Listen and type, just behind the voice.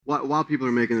while people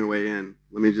are making their way in,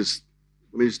 let me just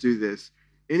do this.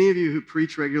 Any of you who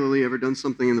preach regularly ever done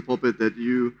something in the pulpit that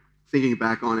you, thinking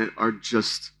back on it, are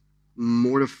just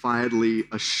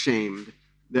mortifiedly ashamed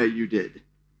that you did?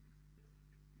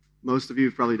 Most of you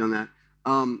have probably done that.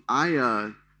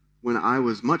 When I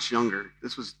was much younger,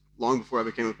 this was long before I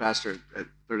became a pastor at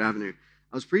Third Avenue,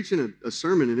 I was preaching a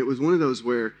sermon, and it was one of those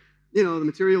where, the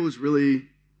material was really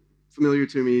familiar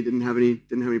to me, didn't have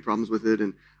any problems with it,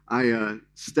 and I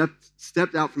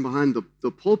stepped out from behind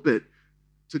the pulpit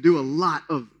to do a lot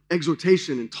of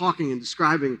exhortation and talking and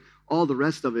describing all the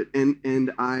rest of it,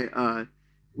 and I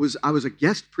was a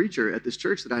guest preacher at this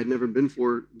church that I had never been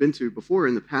to before,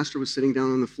 and the pastor was sitting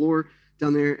down on the floor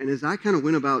down there, and as I kind of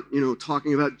went about,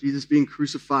 talking about Jesus being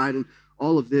crucified and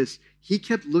all of this, he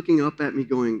kept looking up at me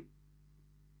going,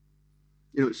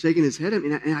 shaking his head at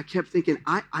me, and I kept thinking,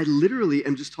 I literally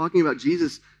am just talking about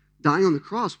Jesus dying on the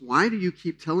cross. Why do you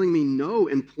keep telling me no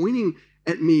and pointing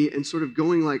at me and sort of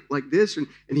going like this? And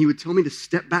he would tell me to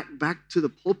step back to the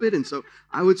pulpit, and so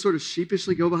I would sort of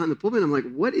sheepishly go behind the pulpit, and I'm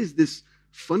like, what is this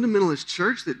fundamentalist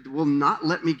church that will not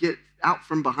let me get out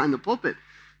from behind the pulpit?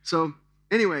 So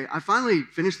anyway, I finally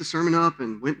finished the sermon up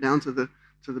and went down to the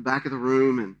back of the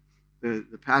room, and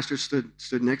the pastor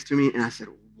stood next to me, and I said,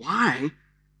 why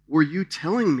were you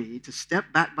telling me to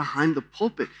step back behind the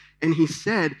pulpit? And he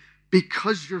said,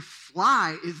 because your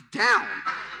fly is down.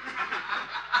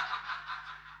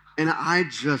 And I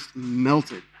just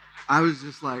melted. I was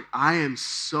just like, I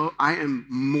am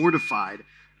mortified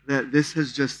that this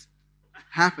has just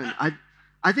happened.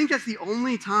 I think that's the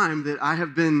only time that I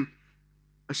have been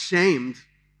ashamed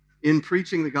in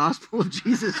preaching the gospel of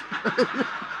Jesus.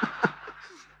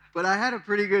 But I had a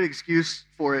pretty good excuse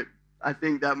for it, I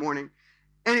think, that morning.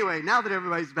 Anyway, now that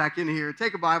everybody's back in here,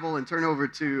 take a Bible and turn over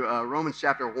to Romans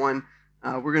chapter 1.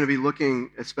 We're going to be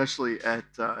looking especially at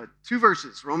two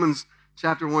verses, Romans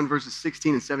chapter 1, verses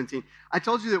 16 and 17. I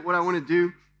told you that what I want to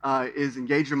do is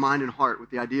engage your mind and heart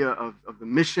with the idea of the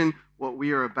mission, what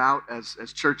we are about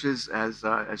as churches,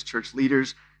 as church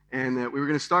leaders, and that we were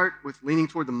going to start with leaning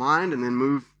toward the mind and then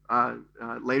move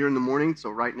later in the morning, so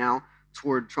right now,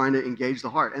 toward trying to engage the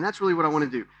heart. And that's really what I want to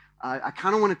do. I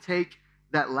kind of want to take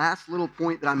that last little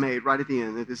point that I made right at the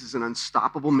end, that this is an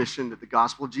unstoppable mission, that the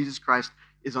gospel of Jesus Christ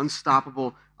is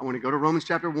unstoppable. I want to go to Romans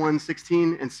chapter 1,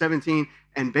 16 and 17,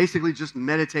 and basically just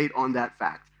meditate on that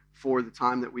fact for the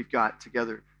time that we've got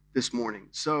together this morning.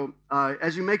 So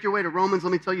as you make your way to Romans,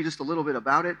 let me tell you just a little bit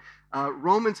about it.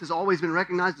 Romans has always been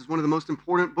recognized as one of the most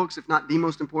important books, if not the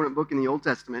most important book in the Old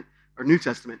Testament, or New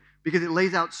Testament, because it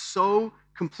lays out so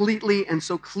completely and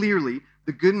so clearly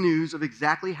the good news of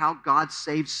exactly how God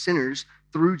saves sinners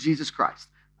through Jesus Christ.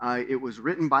 It was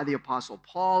written by the Apostle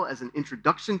Paul as an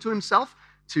introduction to himself,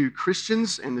 to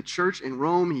Christians and the church in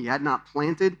Rome. He had not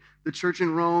planted the church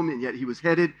in Rome, and yet he was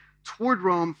headed toward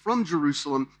Rome from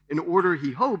Jerusalem in order,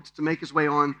 he hoped, to make his way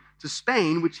on to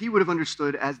Spain, which he would have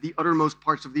understood as the uttermost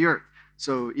parts of the earth.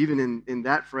 So even in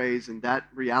that phrase and that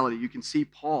reality, you can see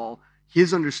Paul,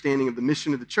 his understanding of the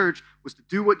mission of the church was to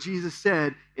do what Jesus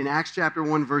said in Acts chapter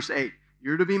 1, verse 8.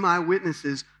 You're to be my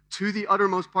witnesses to the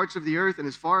uttermost parts of the earth. And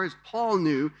as far as Paul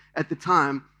knew at the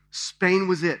time, Spain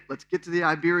was it. Let's get to the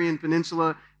Iberian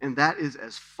Peninsula, and that is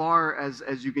as far as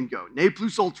you can go. Ne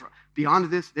plus ultra. Beyond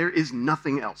this, there is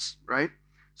nothing else, right?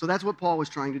 So that's what Paul was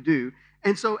trying to do.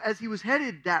 And so as he was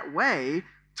headed that way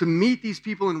to meet these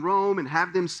people in Rome and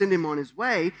have them send him on his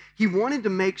way, he wanted to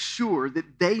make sure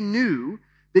that they knew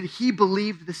that he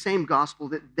believed the same gospel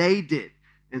that they did.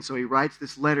 And so he writes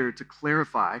this letter to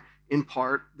clarify, in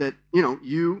part, that,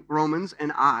 you, Romans,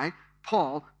 and I,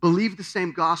 Paul, believe the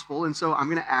same gospel, and so I'm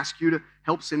going to ask you to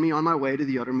help send me on my way to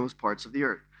the uttermost parts of the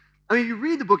earth. I mean, you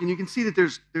read the book and you can see that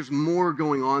there's more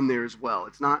going on there as well.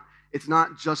 It's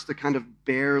not just the kind of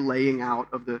bare laying out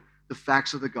of the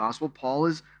facts of the gospel. Paul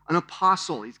is an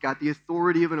apostle. He's got the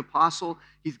authority of an apostle.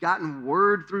 He's gotten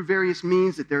word through various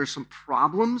means that there are some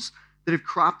problems that have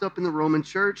cropped up in the Roman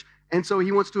church, and so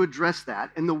he wants to address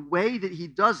that. And the way that he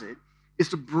does it is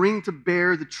to bring to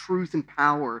bear the truth and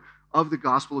power of the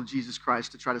gospel of Jesus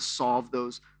Christ to try to solve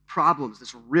those problems,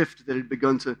 this rift that had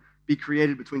begun to be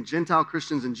created between Gentile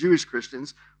Christians and Jewish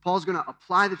Christians. Paul's going to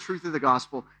apply the truth of the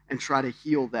gospel and try to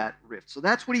heal that rift. So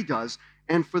that's what he does.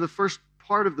 And for the first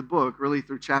part of the book, really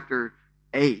through chapter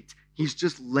 8, he's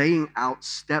just laying out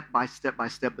step by step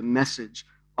the message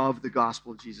of the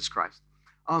gospel of Jesus Christ.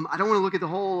 I don't want to look at the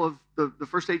whole of the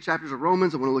first 8 chapters of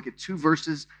Romans. I want to look at 2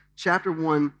 verses, chapter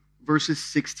 1, verses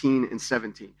 16 and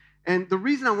 17. And the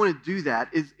reason I want to do that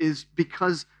is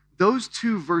because those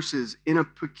 2 verses, in a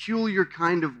peculiar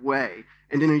kind of way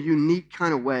and in a unique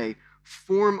kind of way,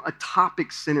 form a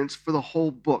topic sentence for the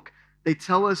whole book. They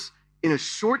tell us in a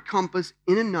short compass,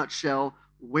 in a nutshell,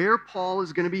 where Paul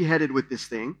is going to be headed with this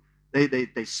thing.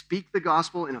 They speak the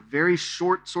gospel in a very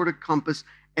short sort of compass,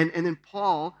 and then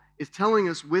Paul is telling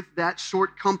us with that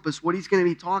short compass what he's going to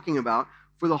be talking about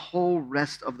for the whole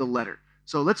rest of the letter.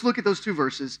 So let's look at those two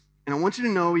verses, and I want you to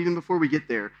know, even before we get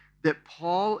there, that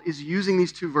Paul is using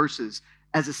these two verses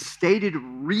as a stated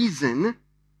reason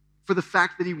for the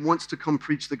fact that he wants to come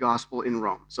preach the gospel in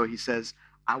Rome. So he says,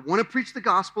 I want to preach the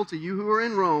gospel to you who are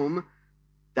in Rome.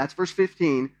 That's verse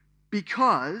 15.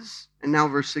 Because, and now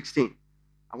verse 16.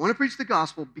 I want to preach the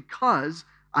gospel because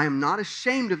I am not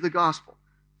ashamed of the gospel,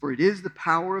 for it is the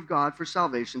power of God for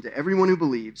salvation to everyone who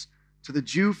believes, to the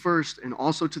Jew first and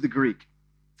also to the Greek.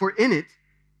 For in it,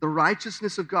 the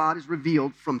righteousness of God is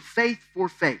revealed from faith for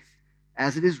faith,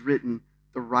 as it is written,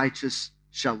 the righteous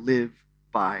shall live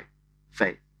by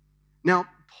faith. Now,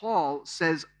 Paul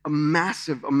says a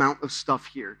massive amount of stuff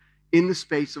here in the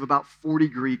space of about 40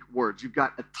 Greek words. You've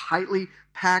got a tightly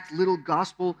packed little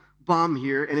gospel bomb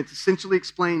here, and it's essentially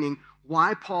explaining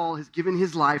why Paul has given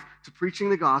his life to preaching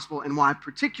the gospel and why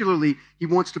particularly he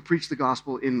wants to preach the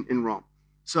gospel in Rome.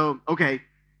 So, okay,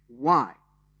 why?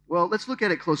 Well, let's look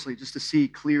at it closely just to see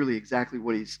clearly exactly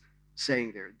what he's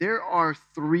saying there. There are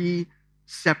three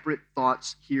separate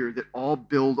thoughts here that all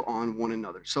build on one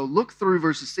another. So look through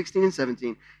verses 16 and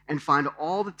 17 and find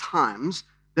all the times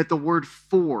that the word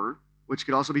for, which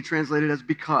could also be translated as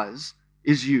because,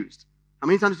 is used. How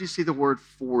many times do you see the word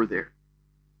for there?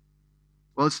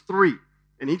 Well, it's three.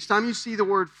 And each time you see the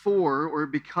word for or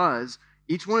because,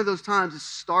 each one of those times is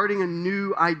starting a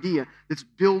new idea that's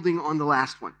building on the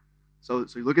last one. So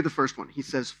you look at the first one. He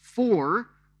says, for,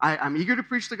 I'm eager to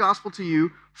preach the gospel to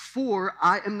you, for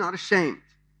I am not ashamed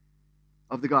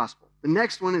of the gospel. The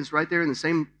next one is right there in the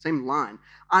same line.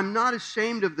 I'm not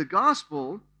ashamed of the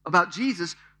gospel about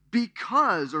Jesus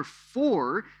because, or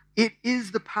for, it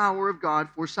is the power of God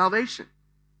for salvation.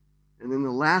 And then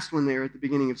the last one there at the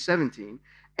beginning of 17,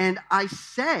 and I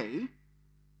say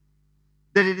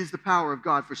that it is the power of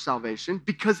God for salvation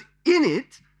because in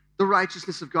it, the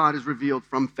righteousness of God is revealed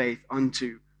from faith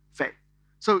unto faith.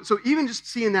 So even just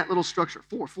seeing that little structure,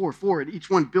 for, and each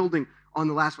one building on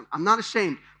the last one. I'm not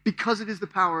ashamed because it is the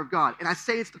power of God. And I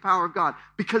say it's the power of God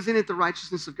because in it the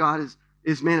righteousness of God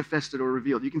is manifested or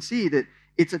revealed. You can see that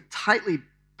it's a tightly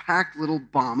packed little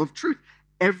bomb of truth.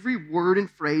 Every word and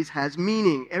phrase has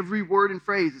meaning. Every word and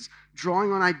phrase is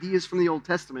drawing on ideas from the Old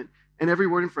Testament, and every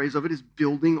word and phrase of it is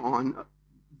building on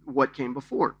what came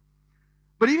before.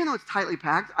 But even though it's tightly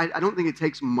packed, I don't think it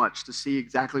takes much to see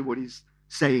exactly what he's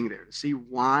saying there, to see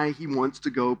why he wants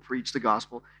to go preach the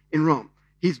gospel in Rome.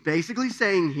 He's basically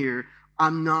saying here,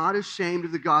 I'm not ashamed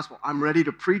of the gospel. I'm ready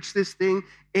to preach this thing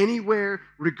anywhere,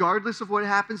 regardless of what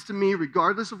happens to me,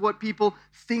 regardless of what people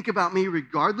think about me,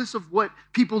 regardless of what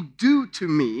people do to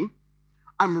me.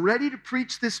 I'm ready to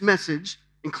preach this message,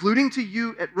 including to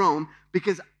you at Rome,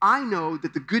 because I know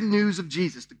that the good news of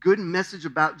Jesus, the good message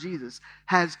about Jesus,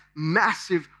 has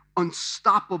massive,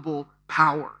 unstoppable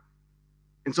power.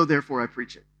 And so therefore I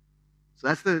preach it. So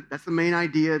that's the main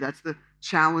idea. That's the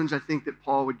challenge I think that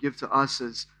Paul would give to us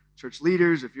as church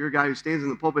leaders. If you're a guy who stands in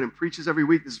the pulpit and preaches every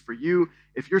week, this is for you.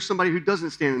 If you're somebody who doesn't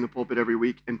stand in the pulpit every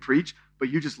week and preach, but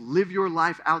you just live your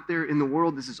life out there in the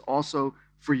world, this is also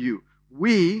for you.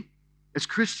 We, as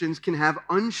Christians, can have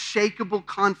unshakable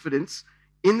confidence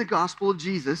in the gospel of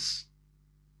Jesus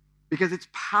because it's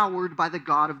powered by the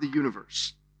God of the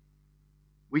universe.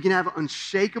 We can have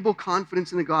unshakable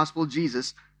confidence in the gospel of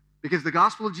Jesus because the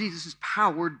gospel of Jesus is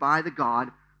powered by the God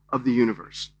of the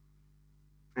universe.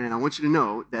 And I want you to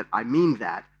know that I mean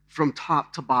that from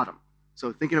top to bottom.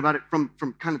 So thinking about it from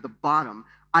kind of the bottom,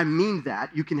 I mean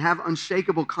that. You can have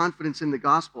unshakable confidence in the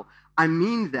gospel. I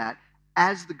mean that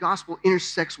as the gospel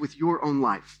intersects with your own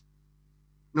life.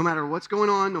 No matter what's going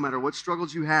on, no matter what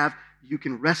struggles you have, you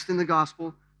can rest in the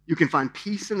gospel. You can find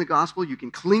peace in the gospel. You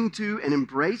can cling to and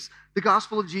embrace the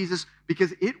gospel of Jesus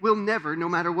because it will never, no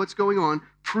matter what's going on,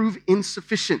 prove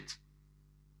insufficient.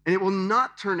 And it will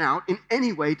not turn out in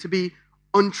any way to be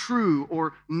untrue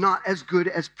or not as good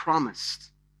as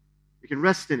promised. You can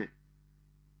rest in it.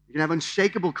 You can have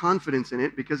unshakable confidence in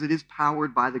it because it is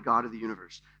powered by the God of the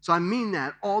universe. So I mean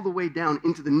that all the way down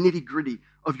into the nitty-gritty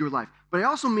of your life. But I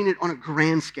also mean it on a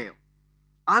grand scale.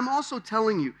 I'm also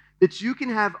telling you that you can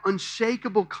have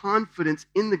unshakable confidence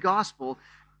in the gospel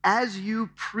as you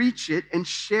preach it and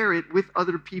share it with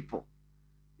other people,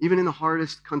 even in the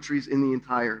hardest countries in the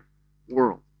entire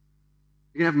world.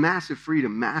 You can have massive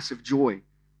freedom, massive joy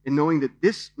in knowing that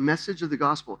this message of the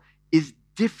gospel is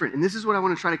different. And this is what I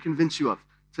want to try to convince you of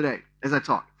today as I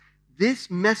talk. This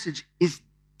message is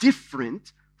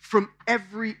different from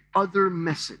every other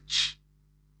message.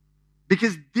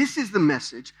 Because this is the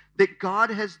message that God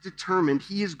has determined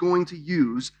he is going to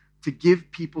use to give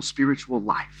people spiritual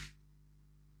life.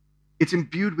 It's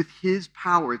imbued with his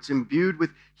power. It's imbued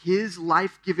with his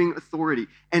life-giving authority.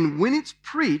 And when it's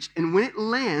preached and when it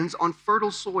lands on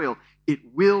fertile soil, it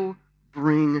will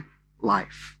bring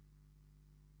life.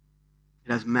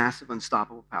 It has massive,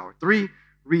 unstoppable power. 3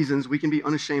 reasons we can be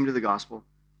unashamed of the gospel,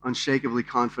 unshakably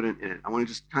confident in it. I want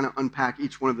to just kind of unpack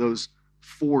each one of those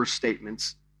 4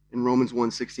 statements in Romans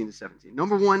 1:16-17.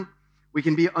 Number 1, we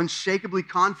can be unshakably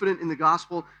confident in the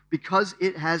gospel because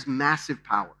it has massive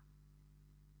power.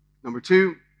 Number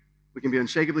 2, we can be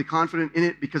unshakably confident in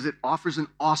it because it offers an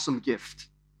awesome gift.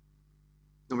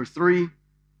 Number 3,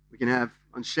 we can have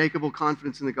unshakable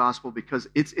confidence in the gospel because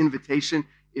its invitation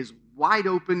is wide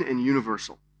open and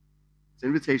universal. Its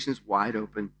invitation is wide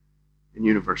open and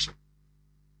universal.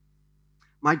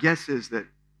 My guess is that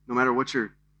no matter what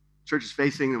your church is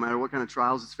facing, no matter what kind of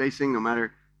trials it's facing, no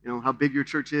matter how big your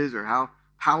church is or how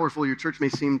powerful your church may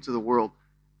seem to the world,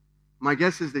 my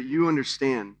guess is that you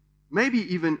understand, maybe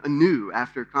even anew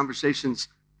after conversations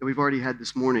that we've already had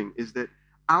this morning, is that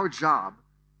our job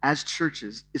as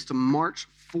churches is to march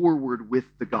forward with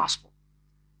the gospel.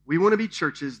 We want to be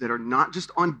churches that are not just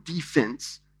on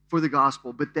defense for the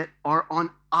gospel, but that are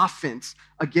on offense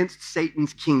against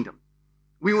Satan's kingdom.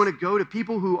 We want to go to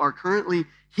people who are currently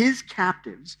his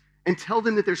captives and tell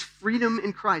them that there's freedom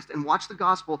in Christ and watch the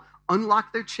gospel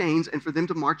unlock their chains and for them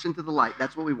to march into the light.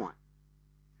 That's what we want.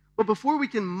 But before we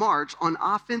can march on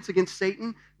offense against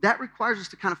Satan, that requires us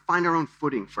to kind of find our own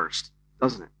footing first,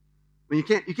 doesn't it? I mean,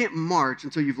 you can't march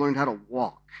until you've learned how to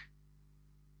walk.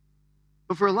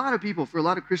 But for a lot of people, for a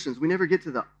lot of Christians, we never get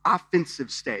to the offensive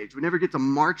stage. We never get to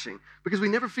marching because we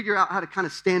never figure out how to kind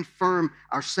of stand firm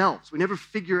ourselves. We never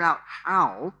figure out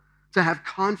how to have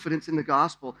confidence in the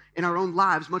gospel in our own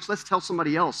lives, much less tell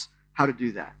somebody else how to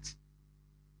do that.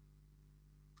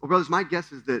 Well, brothers, my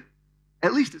guess is that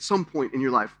at least at some point in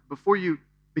your life, before you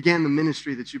began the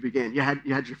ministry that you began, you had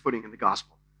your footing in the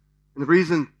gospel. And the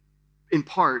reason, in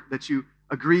part, that you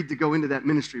agreed to go into that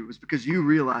ministry was because you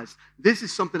realized this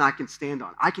is something I can stand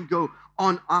on. I can go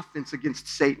on offense against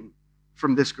Satan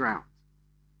from this ground.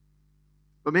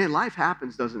 But man, life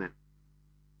happens, doesn't it?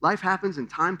 Life happens and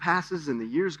time passes and the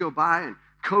years go by and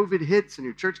COVID hits and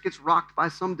your church gets rocked by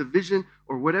some division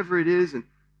or whatever it is. And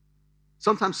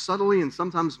sometimes subtly and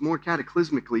sometimes more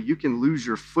cataclysmically, you can lose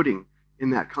your footing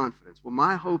in that confidence. Well,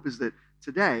 my hope is that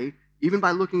today, even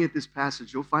by looking at this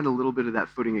passage, you'll find a little bit of that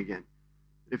footing again.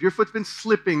 If your foot's been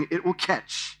slipping, it will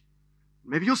catch.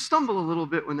 Maybe you'll stumble a little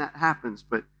bit when that happens,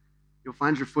 but you'll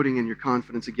find your footing and your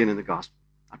confidence again in the gospel.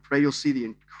 I pray you'll see the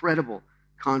incredible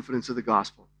confidence of the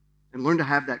gospel and learn to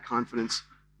have that confidence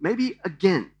maybe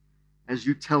again as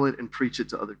you tell it and preach it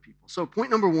to other people. So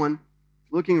point number 1,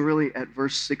 looking really at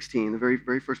verse 16, the very,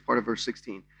 very first part of verse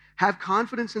 16. Have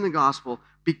confidence in the gospel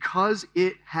because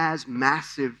it has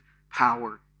massive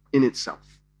power in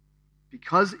itself.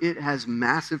 Because it has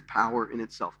massive power in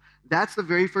itself. That's the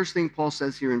very first thing Paul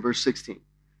says here in verse 16.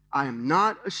 I am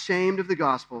not ashamed of the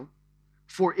gospel,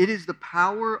 for it is the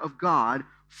power of God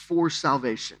for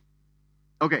salvation.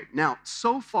 Okay, now,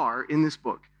 so far in this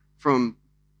book, from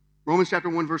Romans chapter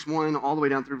 1, verse 1, all the way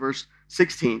down through verse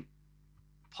 16,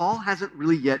 Paul hasn't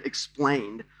really yet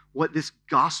explained what this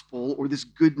gospel or this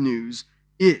good news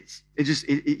is.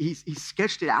 He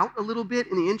sketched it out a little bit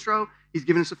in the intro. He's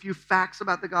given us a few facts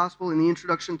about the gospel in the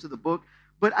introduction to the book.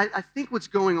 But I think what's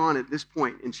going on at this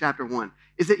point in chapter 1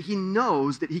 is that he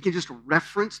knows that he can just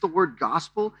reference the word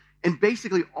gospel and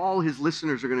basically all his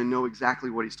listeners are going to know exactly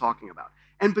what he's talking about.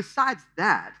 And besides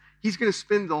that, he's going to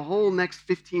spend the whole next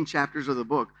 15 chapters of the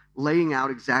book laying out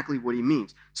exactly what he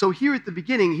means. So here at the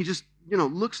beginning, he just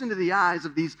looks into the eyes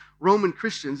of these Roman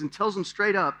Christians and tells them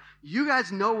straight up, you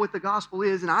guys know what the gospel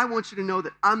is, and I want you to know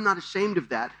that I'm not ashamed of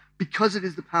that because it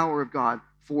is the power of God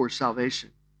for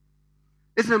salvation.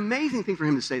 It's an amazing thing for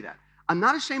him to say that. I'm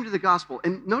not ashamed of the gospel.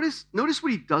 And notice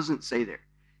what he doesn't say there.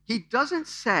 He doesn't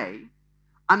say,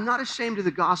 I'm not ashamed of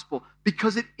the gospel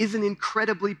because it is an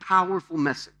incredibly powerful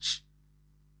message.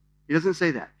 He doesn't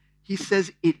say that. He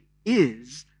says it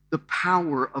is the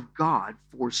power of God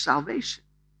for salvation.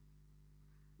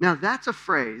 Now, that's a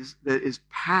phrase that is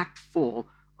packed full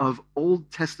of Old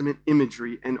Testament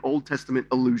imagery and Old Testament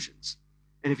allusions.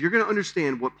 And if you're going to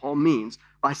understand what Paul means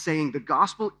by saying the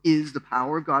gospel is the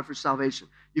power of God for salvation,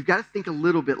 you've got to think a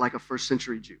little bit like a first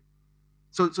century Jew.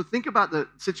 So think about the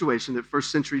situation that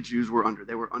first century Jews were under.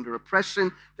 They were under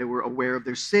oppression. They were aware of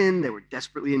their sin. They were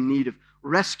desperately in need of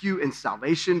rescue and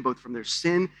salvation, both from their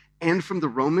sin and from the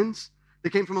Romans. They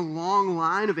came from a long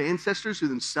line of ancestors who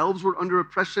themselves were under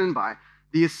oppression by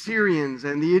the Assyrians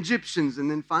and the Egyptians,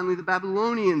 and then finally the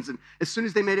Babylonians. And as soon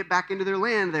as they made it back into their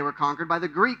land, they were conquered by the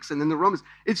Greeks and then the Romans.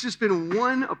 It's just been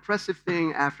one oppressive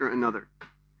thing after another.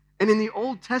 And in the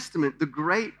Old Testament, the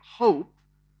great hope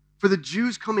for the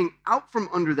Jews coming out from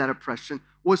under that oppression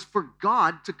was for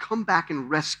God to come back and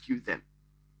rescue them.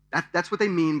 That's what they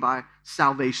mean by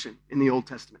salvation in the Old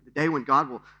Testament. The day when God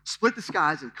will split the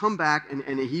skies and come back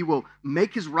and he will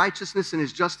make his righteousness and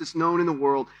his justice known in the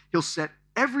world. He'll set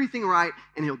everything right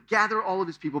and he'll gather all of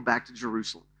his people back to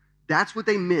Jerusalem. That's what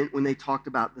they meant when they talked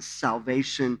about the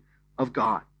salvation of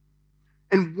God.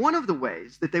 And one of the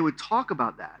ways that they would talk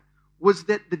about that was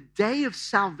that the day of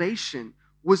salvation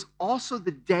was also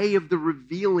the day of the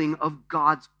revealing of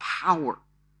God's power.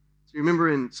 So you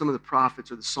remember in some of the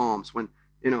prophets or the Psalms when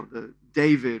the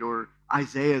David or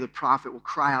Isaiah the prophet will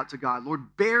cry out to God, Lord,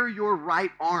 bare your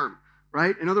right arm,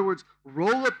 right? In other words,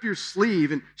 roll up your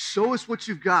sleeve and show us what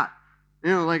you've got.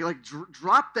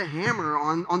 Drop the hammer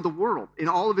on the world in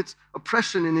all of its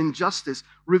oppression and injustice.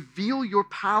 Reveal your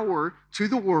power to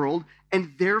the world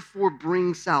and therefore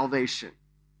bring salvation.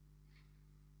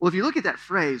 Well, if you look at that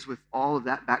phrase with all of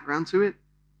that background to it,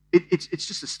 it's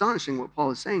just astonishing what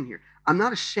Paul is saying here. I'm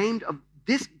not ashamed of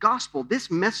this gospel,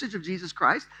 this message of Jesus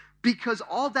Christ, because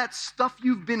all that stuff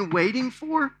you've been waiting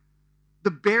for,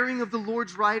 the bearing of the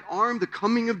Lord's right arm, the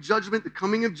coming of judgment, the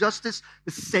coming of justice,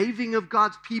 the saving of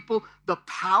God's people, the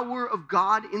power of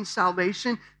God in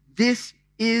salvation, this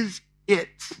is it.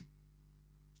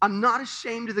 I'm not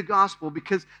ashamed of the gospel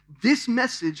because this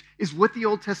message is what the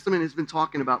Old Testament has been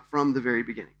talking about from the very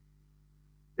beginning.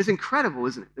 It's incredible,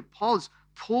 isn't it? That Paul is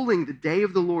pulling the day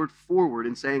of the Lord forward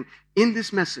and saying, in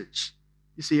this message,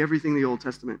 you see everything the Old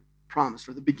Testament promised,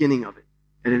 or the beginning of it,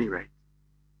 at any rate.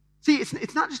 See,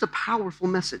 it's not just a powerful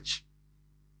message.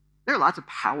 There are lots of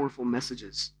powerful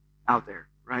messages out there,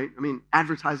 right? I mean,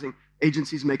 advertising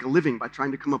agencies make a living by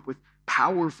trying to come up with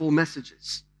powerful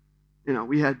messages.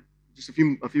 We had just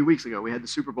a few weeks ago, we had the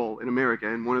Super Bowl in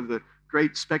America, and one of the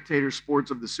great spectator sports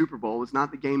of the Super Bowl is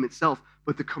not the game itself,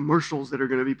 but the commercials that are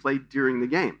going to be played during the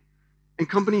game. And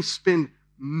companies spend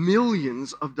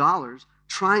millions of dollars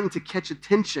trying to catch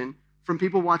attention from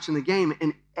people watching the game,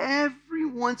 and every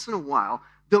once in a while,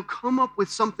 they'll come up with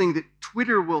something that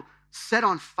Twitter will set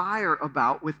on fire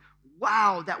about with,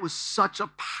 wow, that was such a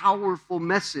powerful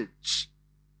message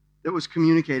that was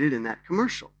communicated in that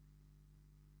commercial.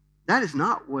 That is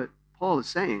not what Paul is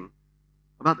saying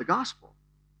about the gospel.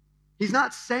 He's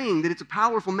not saying that it's a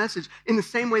powerful message in the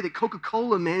same way that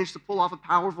Coca-Cola managed to pull off a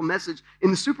powerful message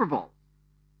in the Super Bowl.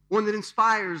 One that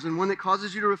inspires and one that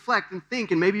causes you to reflect and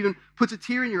think and maybe even puts a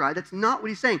tear in your eye. That's not what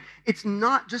he's saying. It's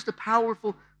not just a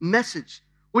powerful message.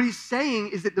 What he's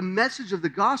saying is that the message of the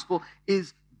gospel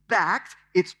is backed,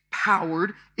 it's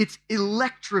powered, it's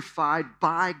electrified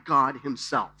by God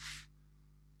himself.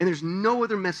 And there's no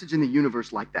other message in the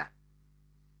universe like that.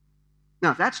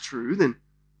 Now, if that's true, then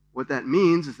what that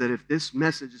means is that if this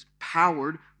message is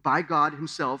powered by God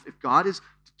himself, if God is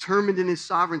determined in his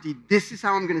sovereignty, this is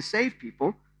how I'm going to save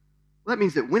people, well, that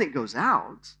means that when it goes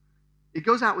out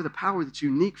with a power that's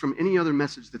unique from any other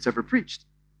message that's ever preached.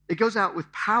 It goes out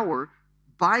with power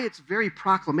by its very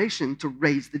proclamation to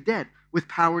raise the dead, with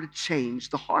power to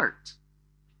change the heart.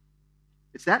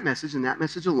 It's that message and that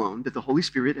message alone that the Holy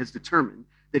Spirit has determined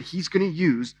that he's going to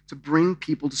use to bring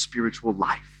people to spiritual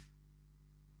life.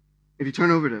 If you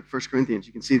turn over to 1 Corinthians,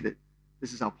 you can see that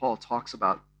this is how Paul talks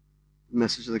about the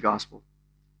message of the gospel.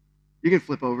 You can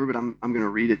flip over, but I'm going to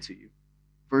read it to you.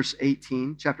 Verse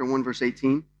 18, chapter 1, verse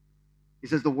 18. He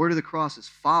says, the word of the cross is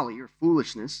folly or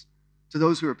foolishness to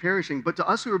those who are perishing, but to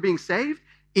us who are being saved,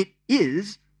 it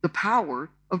is the power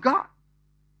of God.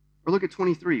 Or look at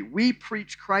 23. We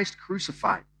preach Christ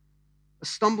crucified, a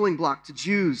stumbling block to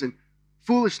Jews and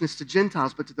foolishness to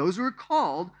Gentiles, but to those who are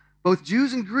called, both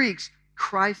Jews and Greeks,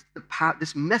 Christ,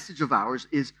 this message of ours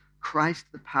is Christ,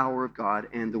 the power of God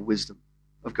and the wisdom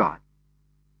of God.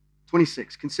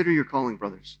 26. Consider your calling,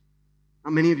 brothers.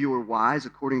 Not many of you were wise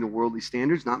according to worldly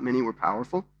standards. Not many were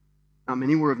powerful. Not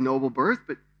many were of noble birth,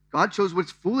 but God chose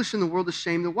what's foolish in the world to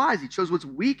shame the wise. He chose what's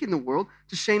weak in the world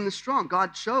to shame the strong.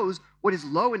 God chose what is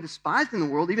low and despised in the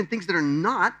world, even things that are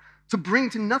not, to bring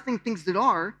to nothing things that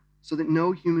are, so that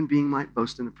no human being might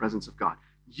boast in the presence of God.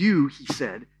 You, he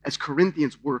said, as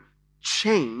Corinthians, were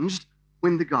changed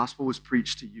when the gospel was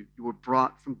preached to you. You were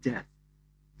brought from death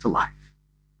to life.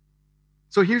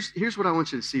 So here's what I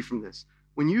want you to see from this.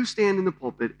 When you stand in the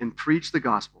pulpit and preach the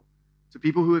gospel to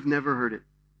people who have never heard it,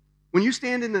 when you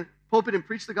stand in the pulpit and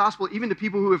preach the gospel even to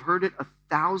people who have heard it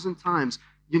 1,000 times,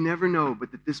 you never know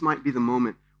but that this might be the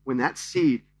moment when that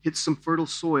seed hits some fertile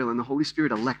soil and the Holy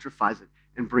Spirit electrifies it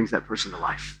and brings that person to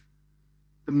life.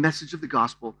 The message of the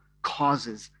gospel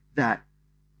causes that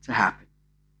to happen.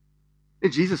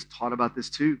 And Jesus taught about this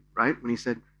too, right? When he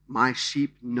said, my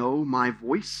sheep know my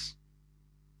voice.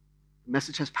 The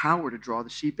message has power to draw the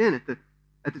sheep in.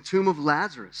 At the tomb of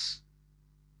Lazarus,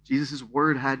 Jesus'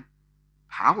 word had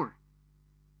power.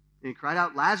 And he cried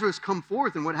out, Lazarus, come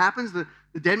forth. And what happens? The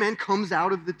dead man comes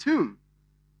out of the tomb.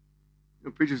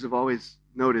 Preachers have always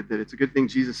noted that it's a good thing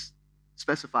Jesus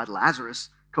specified Lazarus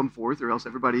come forth, or else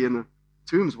everybody in the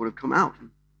tombs would have come out. We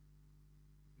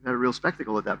had a real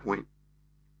spectacle at that point.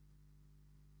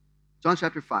 John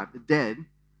chapter 5, the dead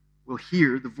will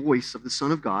hear the voice of the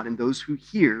Son of God, and those who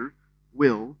hear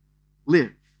will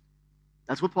live.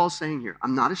 That's what Paul's saying here.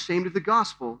 I'm not ashamed of the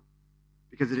gospel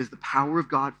because it is the power of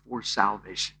God for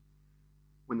salvation.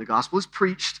 When the gospel is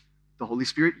preached, the Holy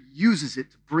Spirit uses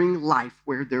it to bring life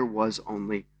where there was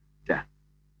only death.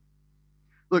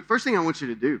 Look, first thing I want you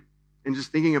to do, in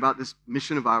just thinking about this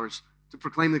mission of ours to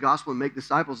proclaim the gospel and make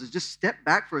disciples, is just step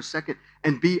back for a second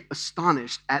and be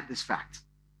astonished at this fact.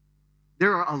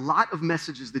 There are a lot of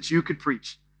messages that you could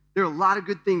preach. There are a lot of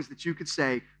good things that you could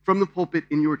say from the pulpit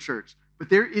in your church, but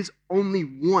there is only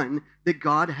one that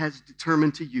God has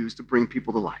determined to use to bring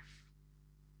people to life.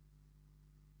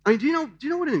 I mean, do you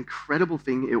know what an incredible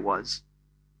thing it was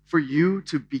for you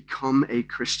to become a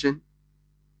Christian?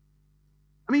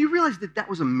 I mean, you realize that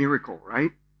was a miracle,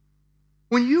 right?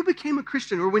 When you became a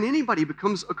Christian, or when anybody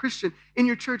becomes a Christian in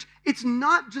your church, it's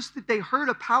not just that they heard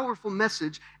a powerful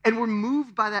message and were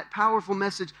moved by that powerful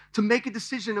message to make a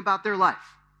decision about their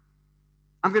life.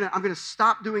 I'm gonna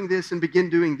stop doing this and begin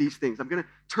doing these things. I'm gonna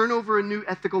turn over a new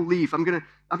ethical leaf. I'm gonna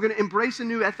embrace a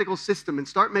new ethical system and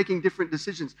start making different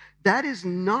decisions. That is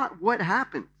not what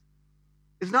happened.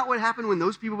 It's not what happened when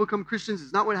those people become Christians.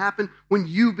 It's not what happened when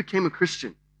you became a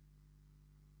Christian.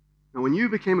 Now, when you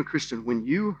became a Christian, when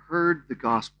you heard the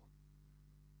gospel,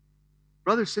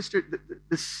 brother, sister,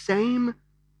 the same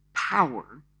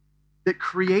power that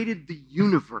created the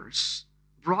universe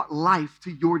brought life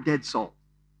to your dead soul.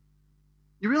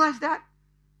 You realize that?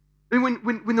 I mean,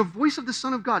 when the voice of the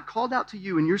Son of God called out to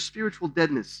you in your spiritual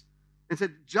deadness and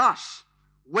said, Josh,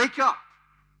 wake up,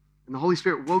 and the Holy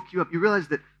Spirit woke you up, you realize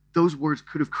that those words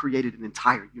could have created an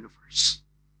entire universe.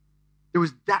 There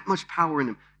was that much power in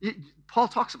them. Paul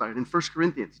talks about it in 1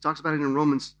 Corinthians. He talks about it in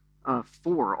Romans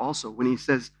 4 also, when he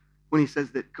says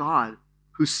that God,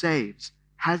 who saves,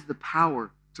 has the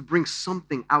power to bring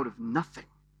something out of nothing.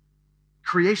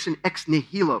 Creation ex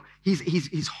nihilo.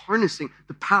 He's harnessing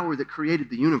the power that created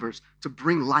the universe to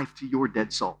bring life to your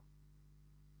dead soul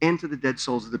and to the dead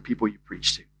souls of the people you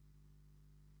preach to.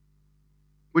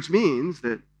 Which means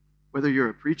that whether you're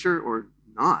a preacher or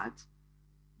not,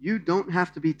 you don't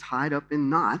have to be tied up in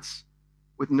knots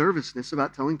with nervousness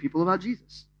about telling people about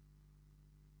Jesus.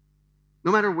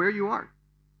 No matter where you are,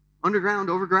 underground,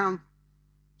 overground,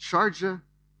 Sharjah,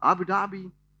 Abu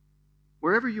Dhabi,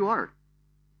 wherever you are,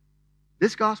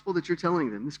 this gospel that you're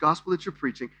telling them, this gospel that you're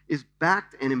preaching, is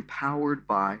backed and empowered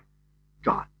by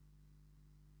God.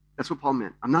 That's what Paul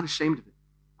meant. I'm not ashamed of it.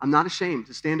 I'm not ashamed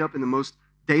to stand up in the most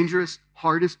dangerous,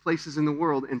 hardest places in the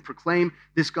world and proclaim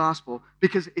this gospel,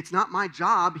 because it's not my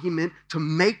job, he meant, to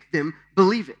make them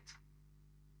believe it.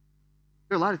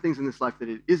 There are a lot of things in this life that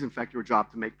it is, in fact, your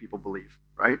job to make people believe,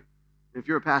 right? And if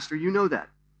you're a pastor, you know that.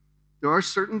 There are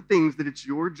certain things that it's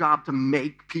your job to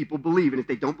make people believe, and if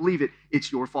they don't believe it,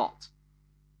 it's your fault.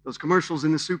 Those commercials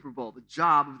in the Super Bowl, the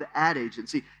job of the ad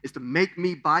agency is to make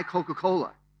me buy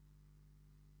Coca-Cola.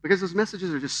 Because those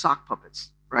messages are just sock puppets,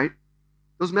 right?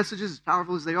 Those messages, as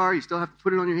powerful as they are, you still have to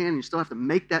put it on your hand, and you still have to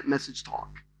make that message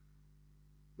talk.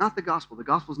 Not the gospel. The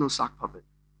gospel is no sock puppet.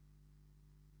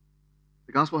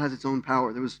 The gospel has its own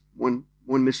power. There was one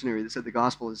missionary that said the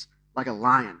gospel is like a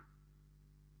lion.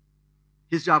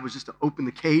 His job was just to open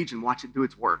the cage and watch it do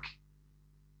its work.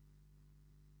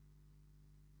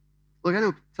 Look, I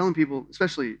know telling people,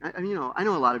 especially, I know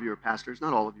a lot of you are pastors.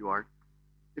 Not all of you are.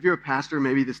 If you're a pastor,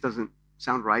 maybe this doesn't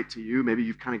sound right to you. Maybe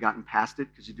you've kind of gotten past it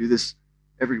because you do this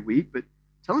every week. But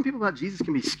telling people about Jesus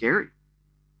can be scary.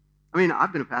 I mean,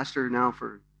 I've been a pastor now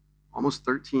for almost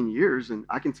 13 years, and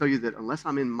I can tell you that unless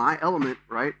I'm in my element,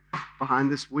 right,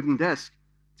 behind this wooden desk,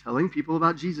 telling people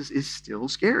about Jesus is still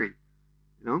scary.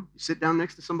 You know, you sit down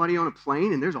next to somebody on a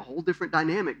plane, and there's a whole different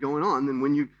dynamic going on than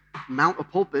when you mount a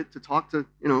pulpit to talk to,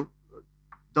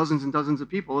 dozens and dozens of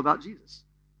people about Jesus.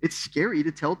 It's scary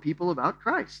to tell people about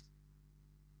Christ.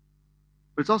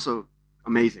 But it's also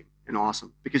amazing and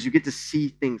awesome because you get to see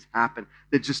things happen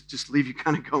that just leave you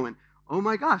kind of going, oh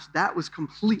my gosh, that was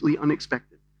completely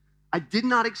unexpected. I did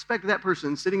not expect that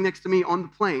person sitting next to me on the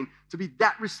plane to be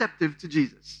that receptive to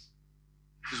Jesus.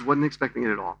 Just wasn't expecting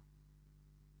it at all.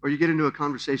 Or you get into a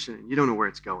conversation and you don't know where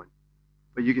it's going,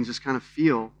 but you can just kind of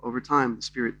feel over time the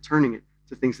Spirit turning it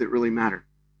to things that really matter.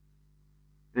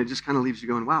 And it just kind of leaves you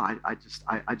going, wow,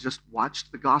 I just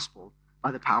watched the gospel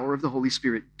by the power of the Holy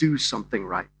Spirit do something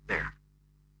right there.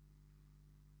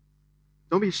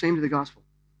 Don't be ashamed of the gospel.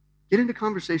 Get into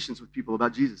conversations with people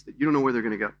about Jesus that you don't know where they're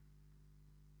going to go.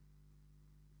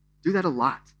 Do that a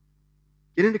lot.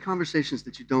 Get into conversations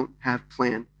that you don't have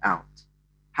planned out.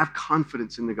 Have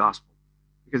confidence in the gospel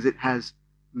because it has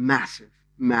massive,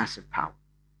 massive power.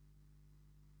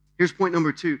 Here's point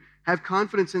number 2. Have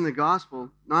confidence in the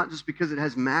gospel, not just because it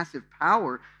has massive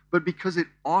power, but because it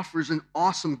offers an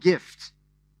awesome gift.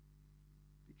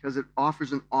 Because it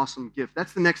offers an awesome gift.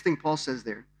 That's the next thing Paul says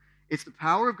there. It's the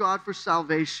power of God for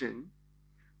salvation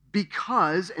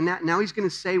because, and now he's going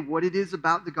to say what it is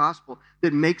about the gospel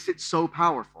that makes it so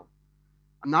powerful.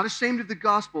 I'm not ashamed of the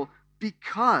gospel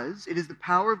because it is the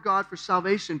power of God for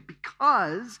salvation,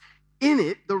 because in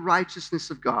it the righteousness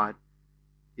of God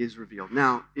is revealed.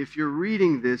 Now, if you're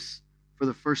reading this for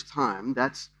the first time,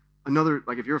 that's another,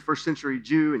 like if you're a first century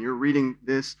Jew and you're reading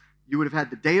this, you would have had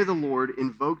the day of the Lord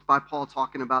invoked by Paul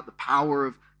talking about the power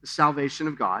of the salvation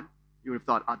of God. You would have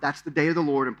thought, that's the day of the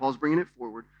Lord, and Paul's bringing it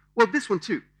forward. Well, this one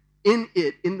too. In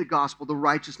it, in the gospel, the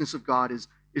righteousness of God is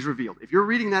revealed. If you're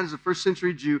reading that as a first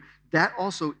century Jew, that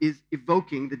also is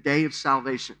evoking the day of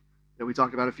salvation that we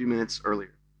talked about a few minutes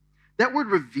earlier. That word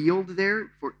revealed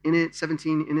there, for in it,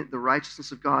 17, in it, the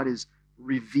righteousness of God is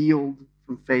revealed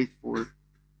from faith for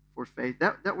faith.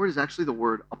 That word is actually the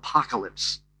word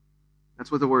apocalypse.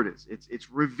 That's what the word is. It's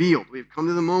revealed. We have come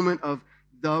to the moment of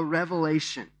the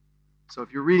revelation. So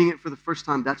if you're reading it for the first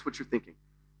time, that's what you're thinking.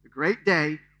 The great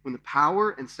day when the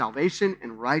power and salvation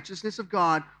and righteousness of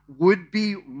God would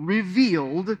be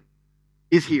revealed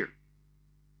is here.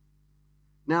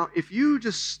 Now, if you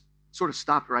just sort of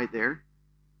stopped right there,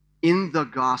 in the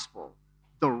gospel,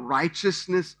 the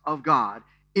righteousness of God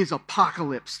is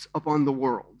apocalypsed upon the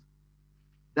world,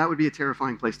 that would be a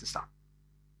terrifying place to stop.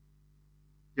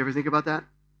 You ever think about that?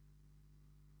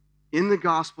 In the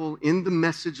gospel, in the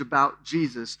message about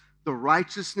Jesus, the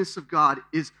righteousness of God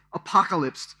is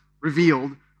apocalypsed,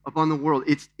 revealed upon the world.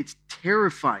 It's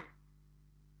terrifying.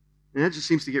 And that just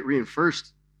seems to get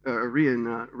reinforced,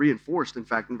 in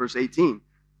fact, in verse 18,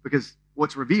 because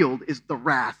what's revealed is the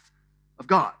wrath of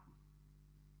God.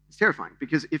 It's terrifying,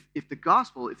 because if the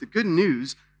gospel, if the good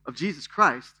news of Jesus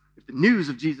Christ, if the news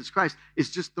of Jesus Christ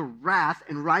is just the wrath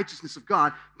and righteousness of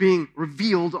God being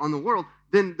revealed on the world,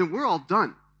 then we're all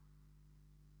done.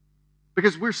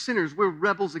 Because we're sinners, we're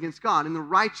rebels against God, and the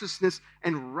righteousness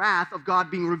and wrath of God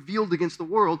being revealed against the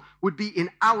world would be in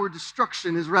our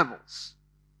destruction as rebels.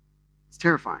 It's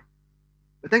terrifying.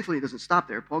 But thankfully it doesn't stop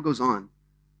there. Paul goes on.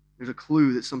 There's a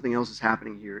clue that something else is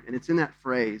happening here, and it's in that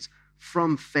phrase,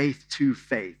 from faith to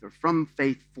faith, or from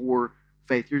faith for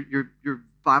faith. Your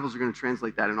Bibles are going to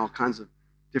translate that in all kinds of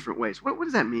different ways. What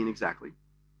does that mean exactly?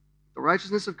 The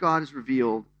righteousness of God is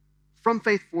revealed from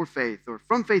faith for faith, or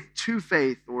from faith to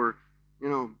faith, or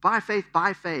by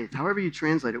faith, however you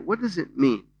translate it. What does it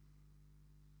mean?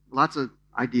 Lots of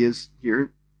ideas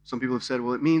here. Some people have said,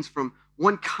 well, it means from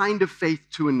one kind of faith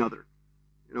to another.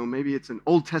 Maybe it's an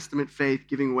Old Testament faith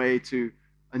giving way to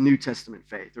a New Testament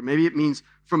faith. Or maybe it means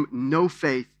from no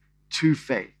faith to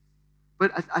faith.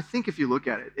 But I think if you look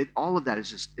at it, all of that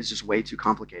is just way too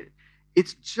complicated.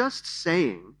 It's just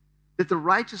saying that the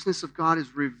righteousness of God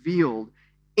is revealed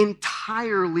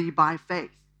entirely by faith.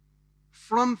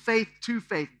 From faith to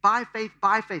faith, by faith,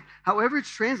 however it's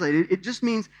translated, it just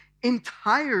means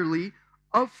entirely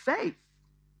of faith.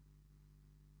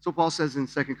 So Paul says in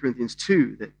 2 Corinthians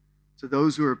 2 that to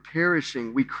those who are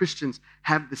perishing, we Christians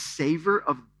have the savor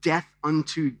of death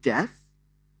unto death,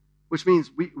 which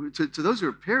means to those who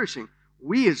are perishing,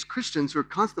 we as Christians who are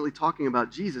constantly talking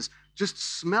about Jesus just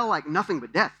smell like nothing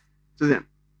but death to them.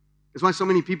 It's why so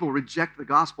many people reject the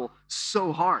gospel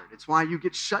so hard. It's why you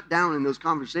get shut down in those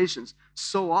conversations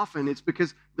so often. It's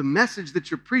because the message that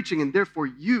you're preaching, and therefore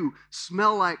you,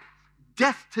 smell like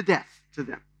death to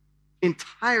them.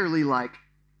 Entirely like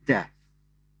death.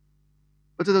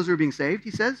 But to those who are being saved,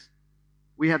 he says,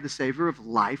 we have the savor of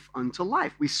life unto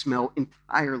life. We smell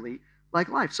entirely like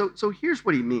life. So here's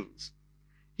what he means.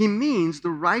 He means the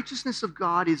righteousness of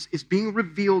God is being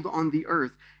revealed on the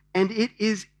earth, and it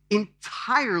is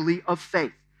entirely of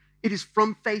faith. It is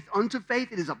from faith unto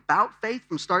faith. It is about faith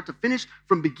from start to finish,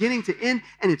 from beginning to end,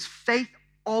 and it's faith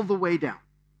all the way down.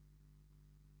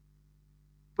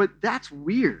 But that's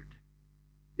weird,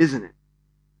 isn't it?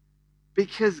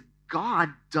 Because God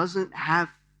doesn't have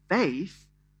faith,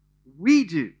 we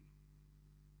do.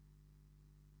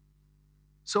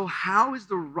 So how is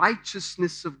the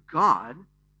righteousness of God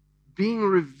being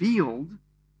revealed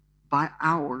by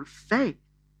our faith?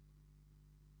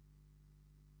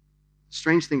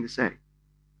 Strange thing to say.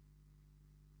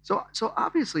 So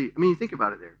obviously, I mean, think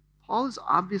about it there. Paul is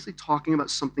obviously talking about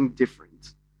something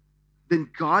different than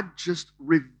God just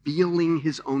revealing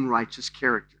his own righteous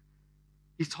character.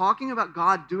 He's talking about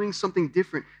God doing something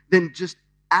different than just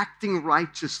acting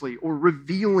righteously or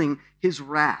revealing his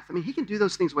wrath. I mean, he can do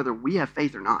those things whether we have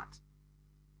faith or not.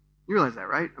 You realize that,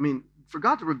 right? I mean, for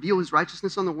God to reveal his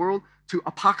righteousness on the world, to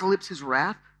apocalypse his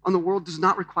wrath on the world, does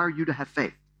not require you to have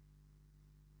faith.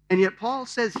 And yet Paul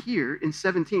says here in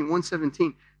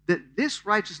 1:17, that this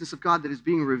righteousness of God that is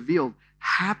being revealed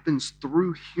happens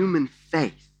through human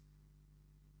faith.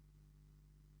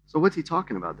 So what's he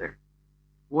talking about there?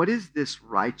 What is this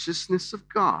righteousness of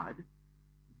God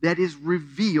that is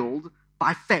revealed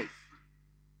by faith?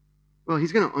 Well,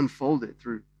 he's going to unfold it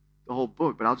through the whole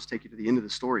book, but I'll just take you to the end of the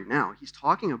story now. He's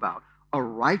talking about a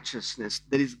righteousness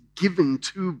that is given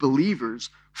to believers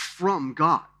from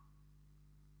God.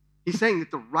 He's saying that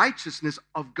the righteousness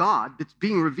of God that's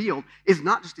being revealed is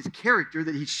not just his character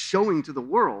that he's showing to the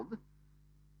world.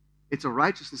 It's a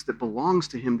righteousness that belongs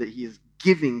to him that he is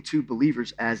giving to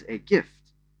believers as a gift.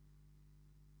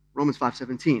 Romans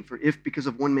 5:17, for if because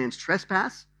of one man's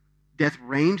trespass, death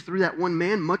reigned through that one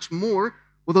man, much more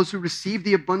will those who receive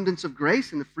the abundance of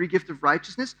grace and the free gift of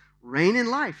righteousness reign in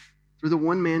life through the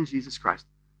one man, Jesus Christ.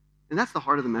 And that's the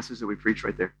heart of the message that we preach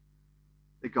right there.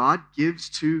 That God gives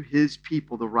to his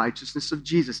people the righteousness of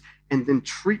Jesus and then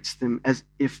treats them as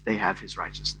if they have his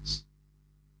righteousness.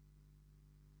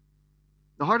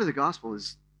 The heart of the gospel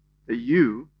is that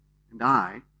you and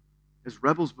I, as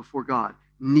rebels before God,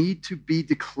 need to be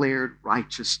declared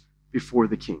righteous before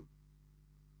the King.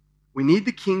 We need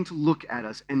the King to look at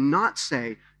us and not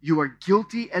say, you are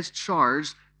guilty as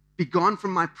charged, be gone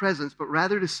from my presence, but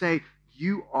rather to say,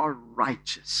 you are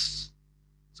righteous.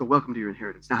 So welcome to your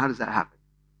inheritance. Now, how does that happen?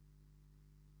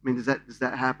 I mean, does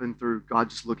that happen through God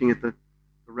just looking at the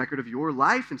record of your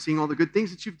life and seeing all the good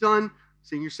things that you've done,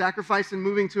 seeing your sacrifice and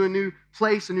moving to a new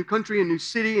place, a new country, a new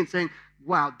city, and saying,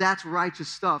 wow, that's righteous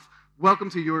stuff. Welcome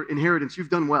to your inheritance.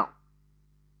 You've done well.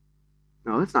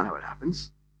 No, that's not how it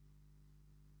happens.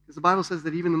 Because the Bible says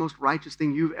that even the most righteous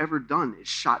thing you've ever done is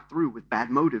shot through with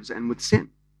bad motives and with sin.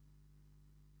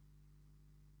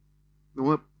 And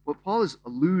what Paul is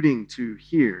alluding to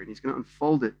here, and he's going to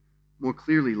unfold it more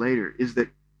clearly later, is that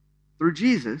through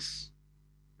Jesus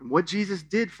and what Jesus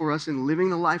did for us in living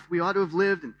the life we ought to have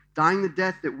lived and dying the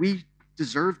death that we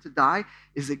deserve to die,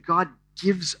 is that God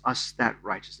gives us that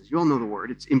righteousness. You all know the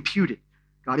word. It's imputed.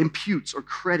 God imputes or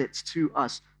credits to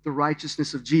us the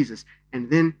righteousness of Jesus, and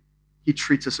then he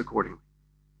treats us accordingly.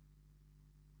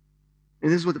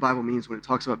 And this is what the Bible means when it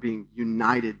talks about being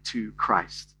united to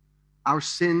Christ. Our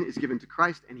sin is given to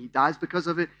Christ, and he dies because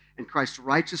of it, and Christ's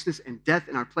righteousness and death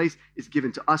in our place is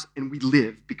given to us, and we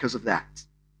live because of that.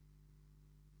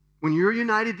 When you're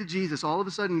united to Jesus, all of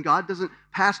a sudden, God doesn't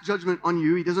pass judgment on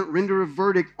you. He doesn't render a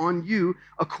verdict on you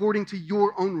according to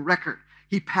your own record.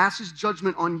 He passes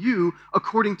judgment on you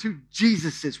according to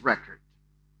Jesus' record.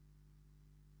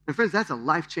 And friends, that's a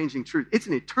life-changing truth. It's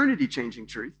an eternity-changing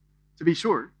truth, to be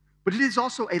sure, but it is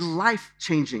also a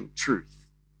life-changing truth.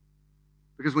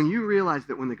 Because when you realize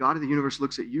that when the God of the universe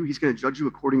looks at you, he's going to judge you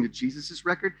according to Jesus'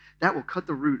 record, that will cut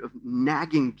the root of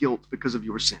nagging guilt because of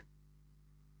your sin.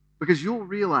 Because you'll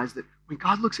realize that when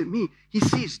God looks at me, he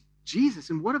sees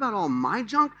Jesus. And what about all my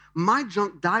junk? My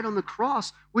junk died on the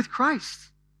cross with Christ.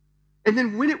 And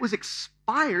then when it was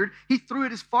expired, he threw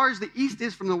it as far as the east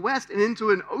is from the west and into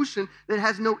an ocean that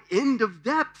has no end of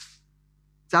depth.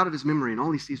 It's out of his memory, and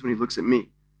all he sees when he looks at me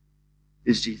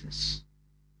is Jesus.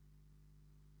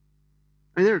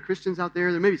 I mean, there are Christians out there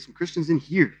may be some Christians in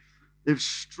here that have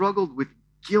struggled with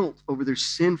guilt over their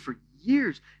sin for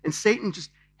years, and Satan just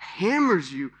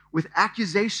hammers you with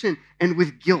accusation and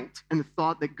with guilt and the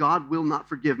thought that God will not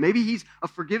forgive. Maybe he's a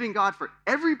forgiving God for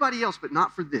everybody else, but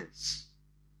not for this.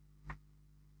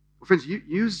 Well, friends,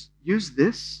 use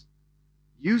this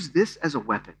as a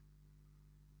weapon.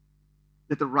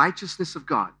 That the righteousness of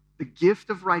God, the gift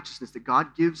of righteousness that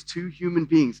God gives to human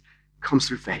beings, comes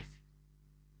through faith.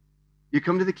 You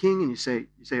come to the King and you say,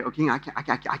 "Oh King, I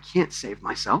can't save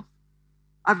myself.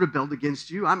 I've rebelled against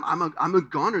you. I'm a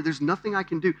goner. There's nothing I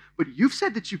can do. But you've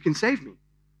said that you can save me.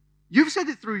 You've said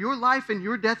that through your life and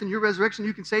your death and your resurrection,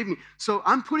 you can save me. So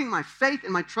I'm putting my faith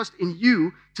and my trust in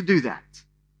you to do that."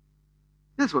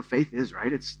 That's what faith is,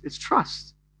 right? It's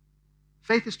trust.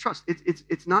 Faith is trust.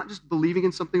 It's not just believing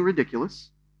in something ridiculous.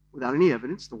 without any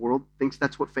evidence. The world thinks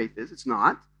that's what faith is. It's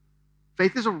not.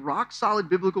 Faith is a rock-solid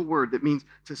biblical word that means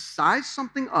to size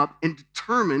something up and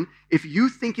determine if you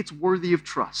think it's worthy of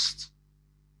trust,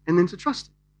 and then to trust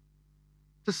it.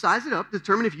 To size it up,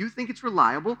 determine if you think it's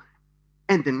reliable,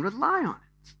 and then rely on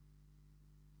it.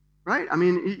 Right? I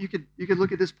mean, you could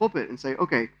look at this pulpit and say,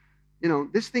 okay,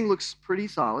 this thing looks pretty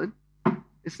solid.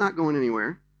 It's not going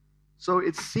anywhere. So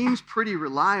it seems pretty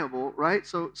reliable, right?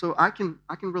 So I can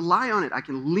rely on it. I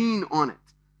can lean on it,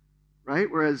 right?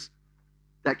 Whereas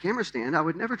that camera stand, I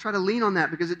would never try to lean on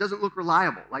that because it doesn't look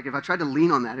reliable. Like if I tried to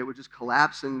lean on that, it would just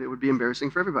collapse and it would be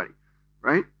embarrassing for everybody,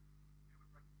 right?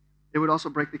 It would also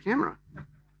break the camera.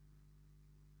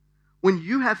 When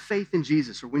you have faith in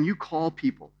Jesus, or when you call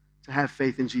people to have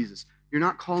faith in Jesus, you're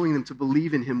not calling them to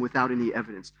believe in him without any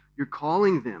evidence. You're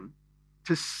calling them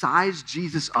to size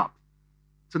Jesus up,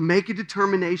 to make a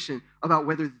determination about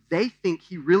whether they think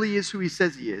he really is who he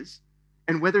says he is,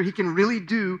 and whether he can really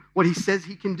do what he says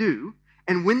he can do.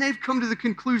 And when they've come to the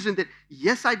conclusion that,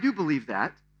 yes, I do believe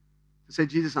that, to say,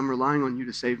 Jesus, I'm relying on you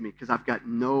to save me because I've got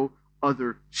no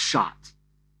other shot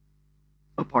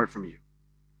apart from you.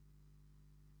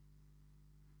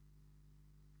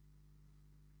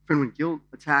 Friend, when guilt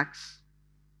attacks,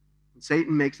 when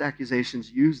Satan makes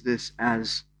accusations, use this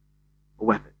as a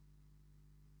weapon.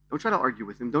 Don't try to argue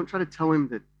with him. Don't try to tell him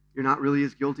that you're not really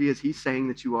as guilty as he's saying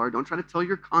that you are. Don't try to tell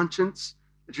your conscience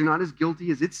that you're not as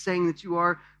guilty as it's saying that you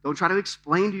are. Don't try to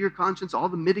explain to your conscience all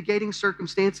the mitigating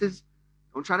circumstances.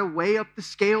 Don't try to weigh up the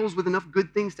scales with enough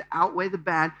good things to outweigh the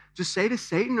bad. Just say to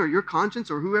Satan or your conscience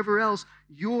or whoever else,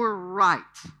 you're right.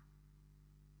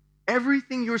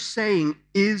 Everything you're saying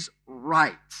is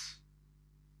right.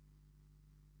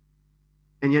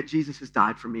 And yet Jesus has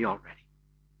died for me already.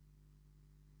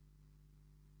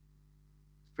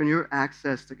 Friend, your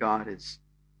access to God is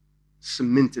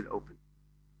cemented open.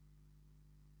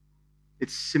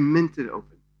 It's cemented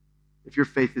open if your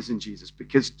faith is in Jesus,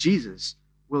 because Jesus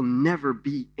will never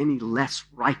be any less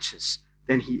righteous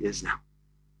than he is now.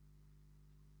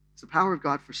 It's the power of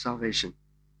God for salvation.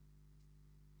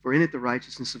 For in it the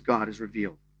righteousness of God is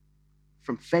revealed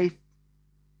from faith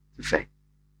to faith.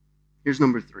 Here's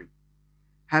number 3.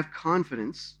 Have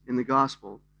confidence in the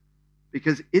gospel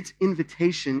because its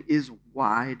invitation is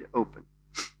wide open.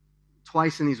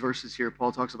 Twice in these verses here,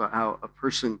 Paul talks about how a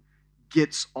person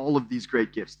gets all of these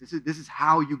great gifts. This is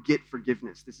how you get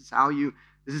forgiveness. This is how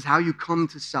you come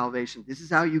to salvation. This is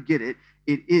how you get it.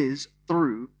 It is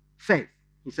through faith.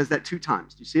 He says that 2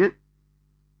 times. Do you see it?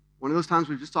 One of those times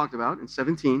we've just talked about in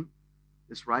 17.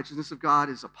 This righteousness of God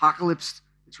is apocalypsed.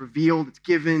 It's revealed. It's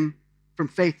given from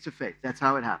faith to faith. That's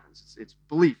how it happens. It's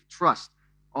belief, trust,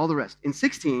 all the rest. In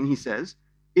 16, he says,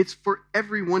 it's for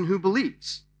everyone who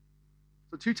believes.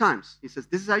 So 2 times he says,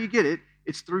 this is how you get it.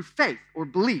 It's through faith or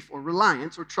belief or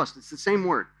reliance or trust. It's the same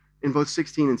word in both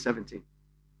 16 and 17.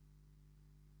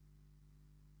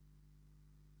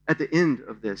 At the end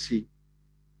of this,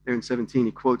 there in 17,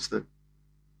 he quotes the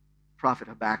prophet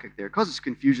Habakkuk there. It causes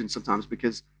confusion sometimes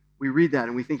because we read that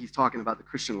and we think he's talking about the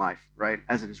Christian life, right?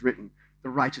 As it is written, the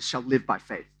righteous shall live by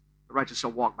faith. The righteous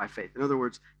shall walk by faith. In other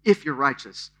words, if you're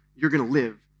righteous, you're going to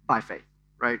live by faith,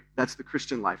 right? That's the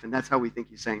Christian life, and that's how we think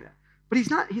he's saying that. But he's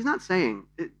not saying,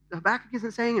 Habakkuk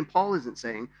isn't saying, and Paul isn't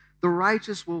saying, the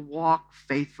righteous will walk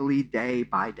faithfully day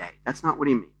by day. That's not what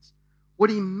he means. What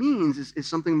he means is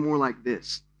something more like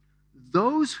this.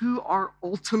 Those who are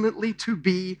ultimately to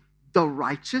be the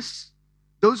righteous,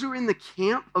 those who are in the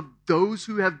camp of those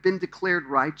who have been declared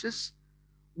righteous,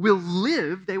 will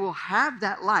live, they will have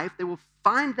that life, they will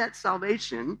find that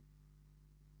salvation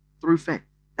through faith.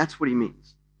 That's what he means.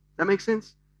 Does that make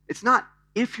sense? It's not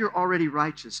if you're already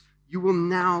righteous, you will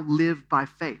now live by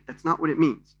faith. That's not what it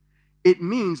means. It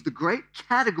means the great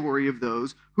category of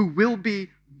those who will be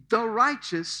the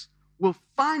righteous will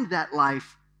find that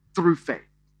life through faith.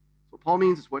 What Paul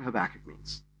means is what Habakkuk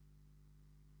means.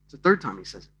 It's the 3rd time he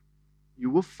says it. You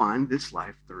will find this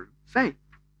life through faith.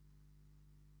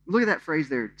 Look at that phrase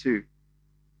there too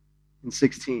in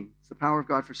 16. It's the power of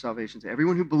God for salvation to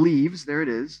everyone who believes, there it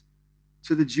is,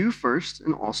 to the Jew first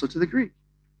and also to the Greek.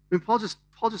 I mean, Paul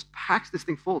just packs this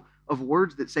thing full of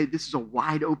words that say this is a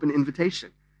wide open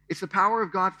invitation. It's the power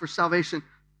of God for salvation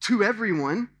to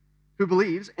everyone who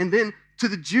believes, and then to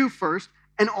the Jew first,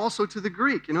 and also to the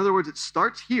Greek. In other words, it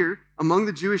starts here among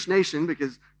the Jewish nation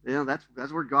because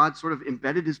that's where God sort of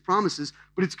embedded his promises,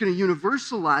 but it's going to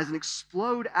universalize and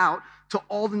explode out to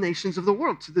all the nations of the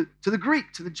world, to the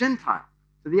Greek, to the Gentile,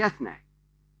 to the ethne.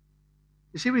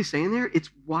 You see what he's saying there? It's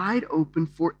wide open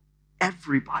for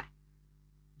everybody.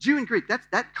 Jew and Greek,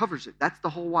 that covers it. That's the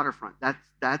whole waterfront.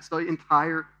 That's the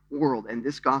entire world, and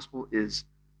this gospel is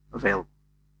available.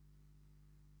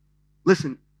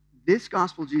 Listen, this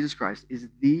gospel of Jesus Christ is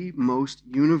the most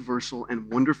universal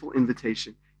and wonderful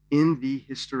invitation in the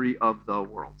history of the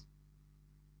world.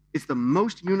 It's the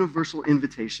most universal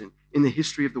invitation in the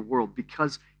history of the world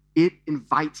because it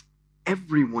invites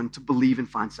everyone to believe and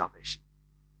find salvation.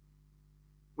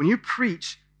 When you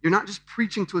preach, you're not just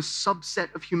preaching to a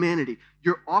subset of humanity.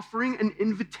 You're offering an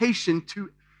invitation to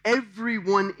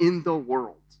everyone in the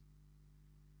world.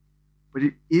 But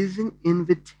it is an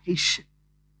invitation.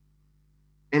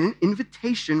 And an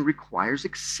invitation requires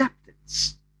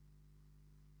acceptance.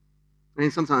 I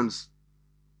mean, sometimes,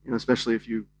 especially if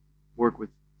you work with,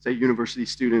 say, university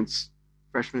students,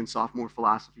 freshman and sophomore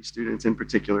philosophy students in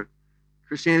particular,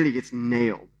 Christianity gets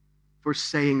nailed for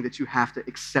saying that you have to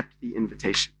accept the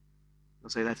invitation. They'll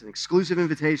say that's an exclusive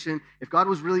invitation. If God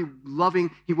was really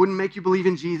loving, he wouldn't make you believe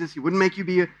in Jesus. He wouldn't make you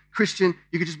be a Christian.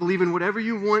 You could just believe in whatever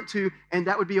you want to, and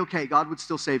that would be okay. God would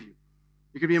still save you.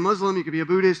 You could be a Muslim. You could be a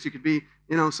Buddhist. You could be,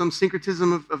 some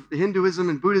syncretism of Hinduism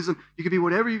and Buddhism. You could be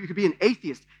whatever. You could be an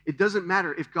atheist. It doesn't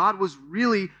matter. If God was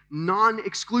really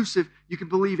non-exclusive, you could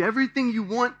believe everything you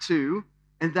want to,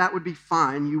 and that would be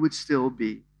fine. You would still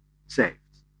be saved.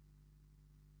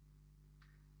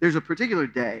 There's a particular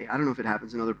day, I don't know if it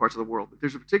happens in other parts of the world, but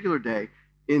there's a particular day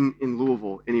in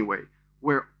Louisville anyway,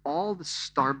 where all the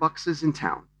Starbuckses in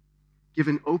town give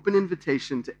an open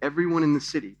invitation to everyone in the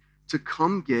city to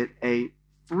come get a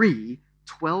free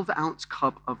 12-ounce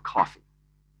cup of coffee.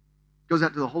 It goes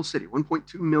out to the whole city,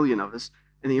 1.2 million of us,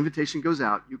 and the invitation goes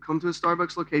out. You come to a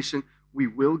Starbucks location, we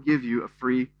will give you a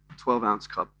free 12-ounce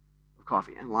cup of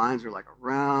coffee. And lines are like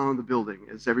around the building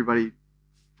as everybody,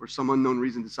 for some unknown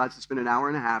reason, decides to spend an hour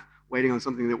and a half waiting on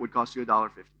something that would cost you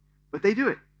 $1.50. But they do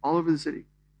it all over the city.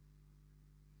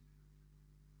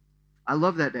 I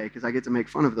love that day because I get to make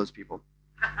fun of those people.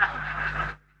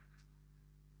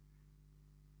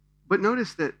 But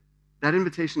notice that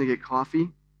invitation to get coffee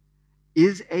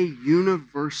is a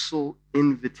universal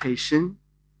invitation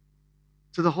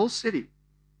to the whole city.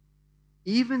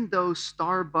 Even though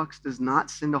Starbucks does not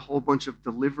send a whole bunch of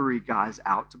delivery guys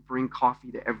out to bring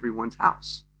coffee to everyone's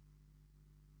house.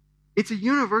 It's a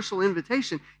universal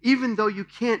invitation, even though you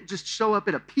can't just show up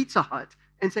at a Pizza Hut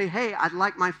and say, hey, I'd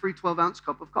like my free 12-ounce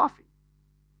cup of coffee.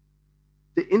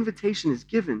 The invitation is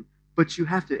given, but you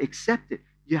have to accept it.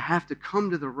 You have to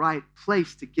come to the right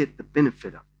place to get the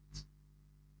benefit of it.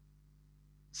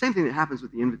 Same thing that happens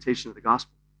with the invitation of the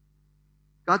gospel.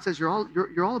 God says, you're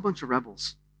all a bunch of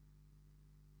rebels.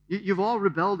 You've all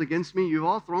rebelled against me. You've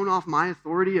all thrown off my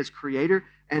authority as creator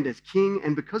and as king,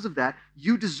 and because of that,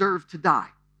 you deserve to die.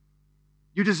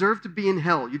 You deserve to be in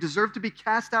hell. You deserve to be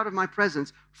cast out of my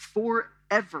presence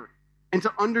forever and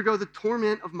to undergo the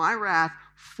torment of my wrath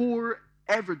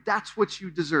forever. That's what you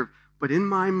deserve. But in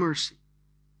my mercy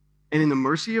and in the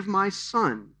mercy of my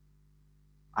Son,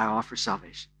 I offer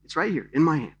salvation. It's right here in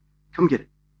my hand. Come get it.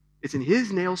 It's in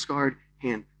his nail-scarred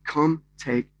hand. Come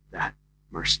take that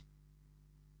mercy.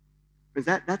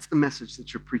 Because that's the message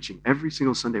that you're preaching every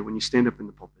single Sunday when you stand up in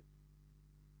the pulpit.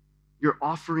 You're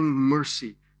offering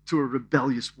mercy to a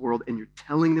rebellious world, and you're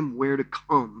telling them where to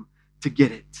come to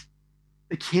get it.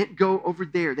 They can't go over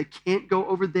there. They can't go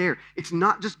over there. It's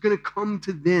not just going to come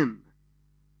to them.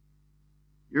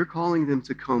 You're calling them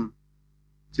to come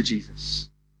to Jesus.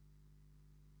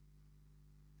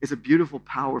 It's a beautiful,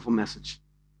 powerful message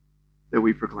that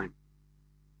we proclaim.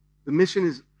 The mission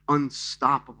is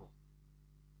unstoppable.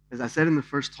 As I said in the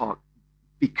first talk,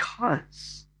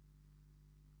 because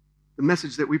the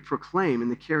message that we proclaim and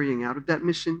the carrying out of that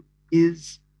mission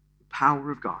is the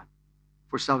power of God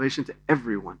for salvation to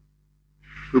everyone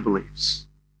who believes.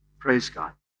 Praise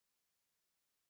God.